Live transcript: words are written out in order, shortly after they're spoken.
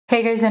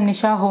Hey guys, I'm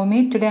Nisa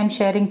Homey. Today I'm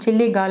sharing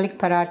chili garlic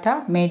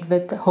paratha made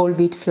with whole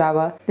wheat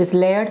flour. This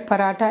layered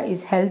paratha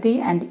is healthy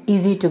and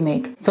easy to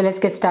make. So let's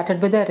get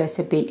started with the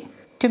recipe.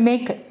 To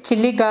make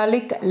chili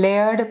garlic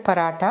layered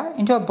paratha,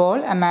 into a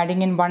bowl I'm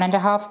adding in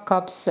 1.5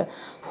 cups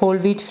whole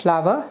wheat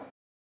flour.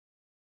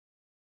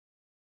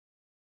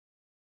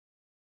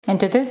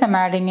 Into this I'm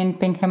adding in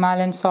pink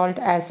Himalayan salt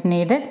as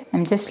needed.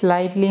 I'm just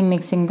lightly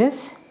mixing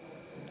this.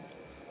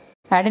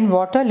 Add in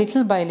water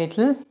little by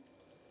little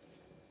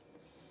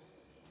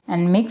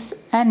and mix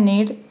and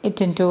knead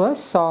it into a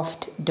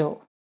soft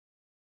dough.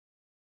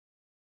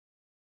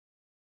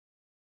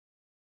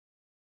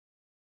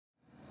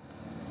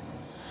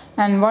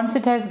 And once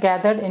it has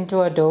gathered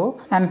into a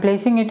dough, I'm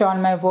placing it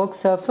on my work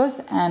surface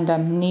and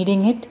I'm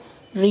kneading it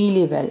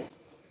really well.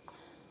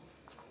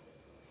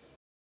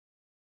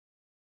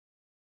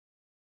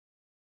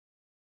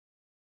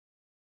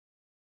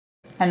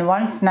 And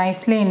once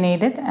nicely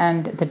kneaded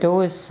and the dough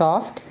is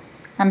soft,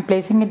 I'm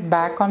placing it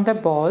back on the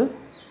ball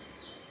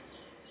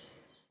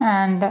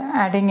and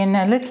adding in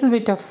a little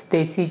bit of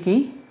desi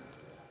ghee.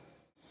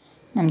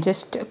 I'm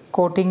just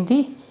coating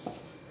the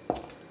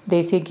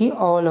desi ghee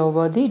all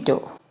over the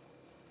dough.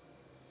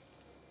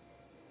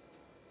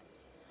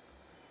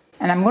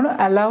 And I'm going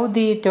to allow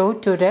the dough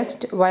to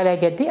rest while I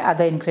get the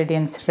other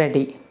ingredients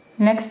ready.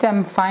 Next,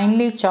 I'm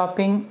finely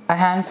chopping a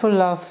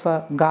handful of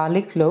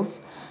garlic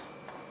cloves.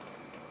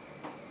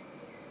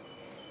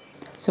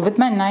 So with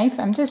my knife,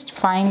 I'm just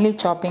finely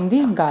chopping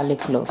the garlic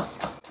cloves.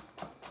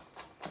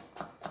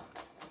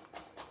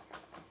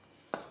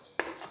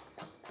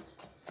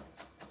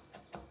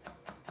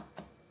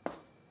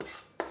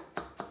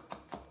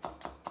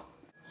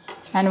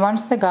 And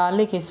once the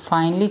garlic is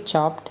finely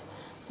chopped,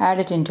 add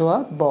it into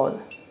a bowl.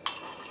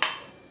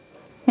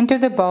 Into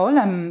the bowl,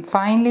 I'm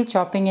finely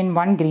chopping in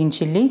 1 green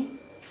chilli.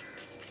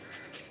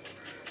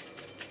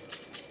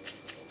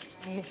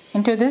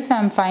 Into this,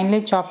 I'm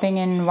finely chopping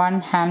in 1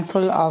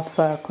 handful of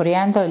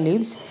coriander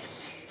leaves.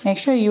 Make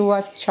sure you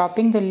are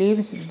chopping the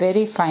leaves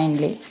very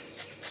finely.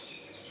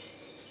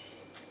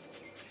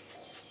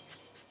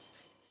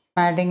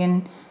 I'm adding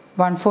in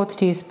 1/4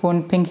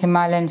 teaspoon pink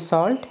Himalayan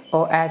salt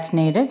or as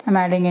needed. I'm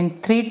adding in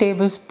 3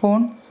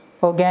 tablespoons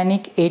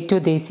organic A2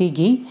 desi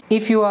ghee.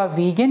 If you are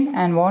vegan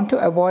and want to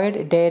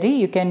avoid dairy,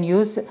 you can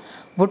use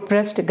wood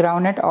pressed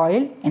groundnut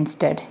oil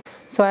instead.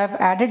 So I have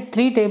added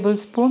 3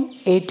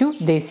 tablespoons A2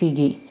 desi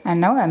ghee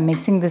and now I'm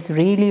mixing this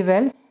really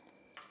well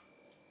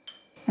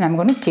and I'm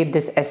going to keep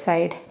this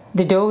aside.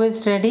 The dough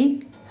is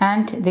ready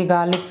and the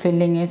garlic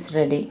filling is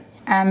ready.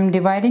 I'm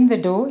dividing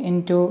the dough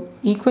into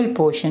equal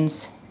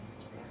portions.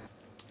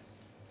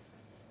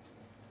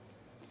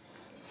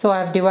 So I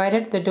have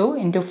divided the dough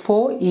into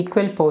 4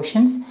 equal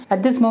portions.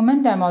 At this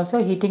moment I am also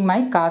heating my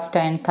cast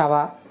iron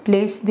tawa.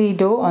 Place the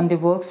dough on the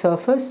work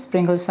surface,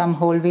 sprinkle some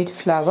whole wheat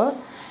flour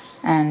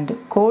and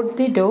coat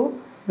the dough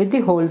with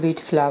the whole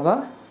wheat flour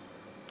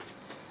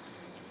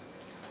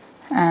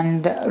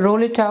and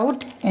roll it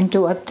out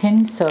into a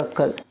thin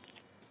circle.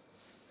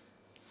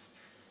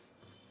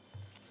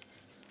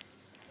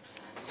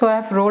 So I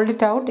have rolled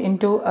it out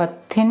into a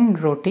thin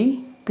roti.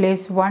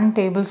 Place 1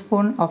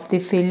 tablespoon of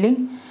the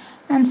filling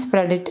and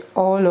spread it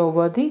all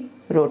over the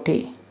roti.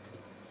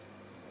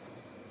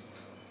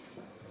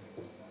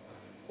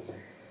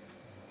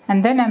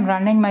 And then I'm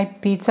running my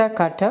pizza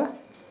cutter.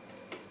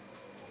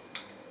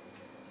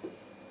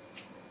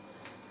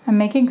 I'm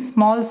making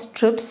small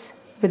strips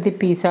with the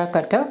pizza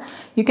cutter.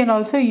 You can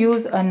also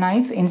use a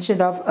knife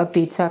instead of a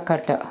pizza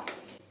cutter.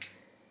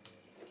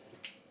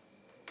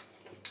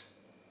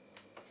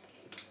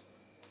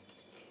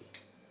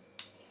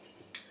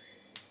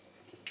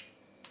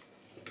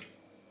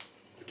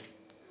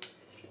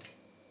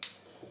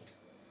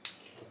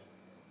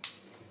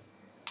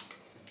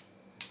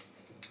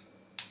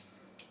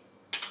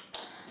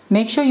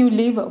 Make sure you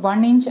leave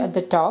 1 inch at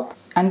the top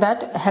and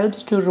that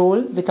helps to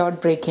roll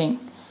without breaking.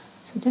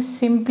 So just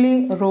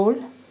simply roll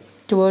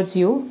towards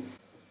you.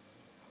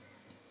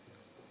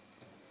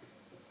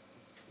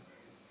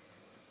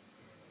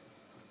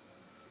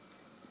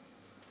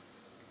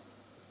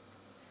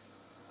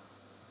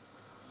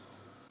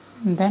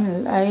 And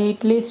then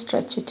lightly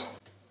stretch it.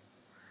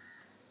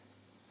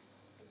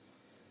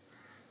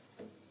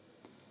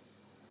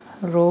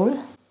 Roll.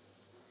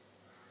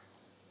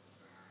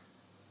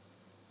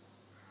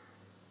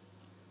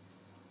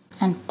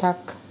 And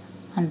tuck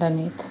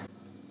underneath.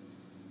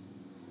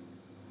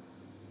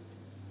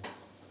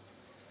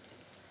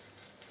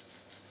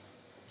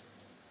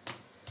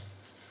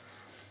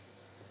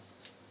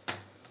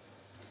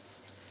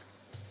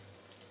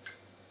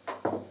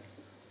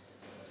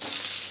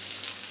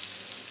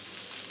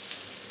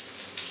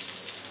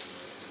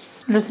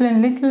 Drizzle a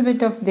little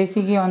bit of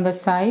desi ghee on the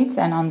sides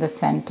and on the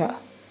center.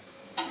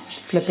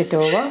 Flip it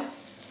over.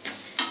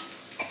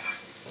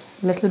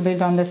 Little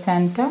bit on the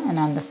center and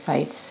on the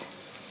sides.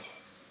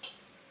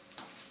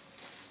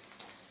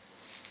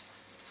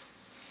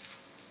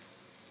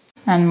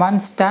 And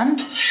once done,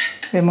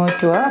 remove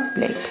to a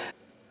plate.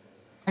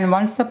 And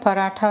once the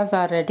parathas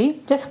are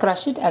ready, just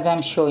crush it as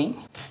I'm showing.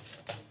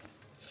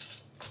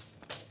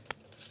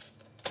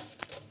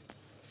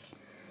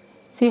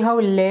 See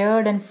how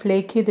layered and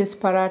flaky this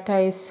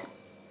paratha is.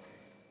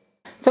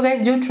 So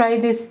guys, do try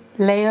this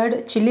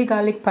layered chili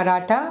garlic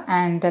paratha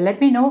and let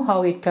me know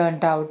how it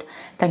turned out.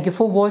 Thank you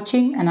for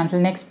watching, and until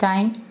next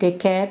time, take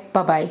care.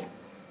 Bye bye.